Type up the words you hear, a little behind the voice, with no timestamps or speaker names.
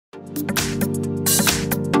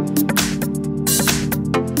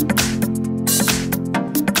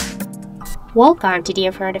Welcome, today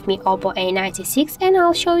in front of me OPPO A96, and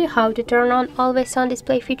I'll show you how to turn on always on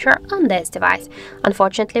display feature on this device.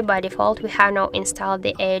 Unfortunately, by default we have not installed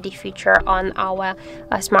the AOD feature on our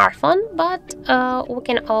smartphone, but we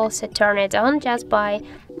can also turn it on just by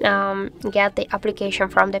get the application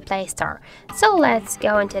from the Play Store. So let's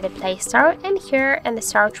go into the Play Store, and here in the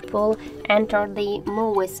search pool enter the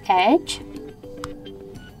Movies Edge.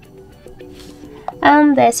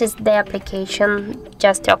 And this is the application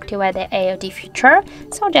just to activate the AOD feature.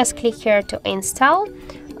 So just click here to install.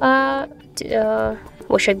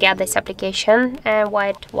 We should get this application and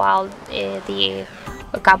wait while a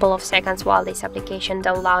couple of seconds while this application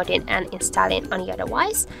downloading and installing on your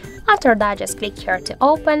device. After that, just click here to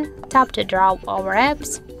open, tap to draw over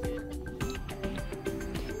apps.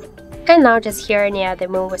 And now just here near the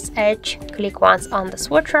Movies Edge, click once on the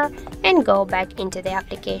switcher and go back into the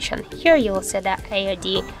application. Here you will see the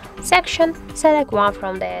AOD section. Select one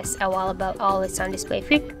from this available always on display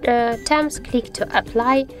terms, click to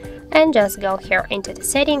apply, and just go here into the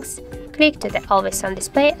settings, click to the always on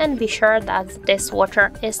display and be sure that this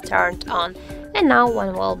switcher is turned on. And now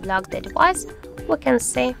when we'll block the device, we can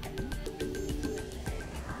see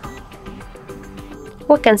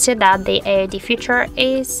that the AOD feature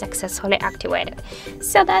is successfully activated.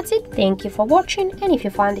 So that's it. Thank you for watching, and if you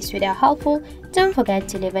found this video helpful, don't forget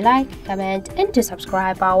to leave a like, comment and to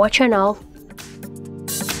subscribe our channel.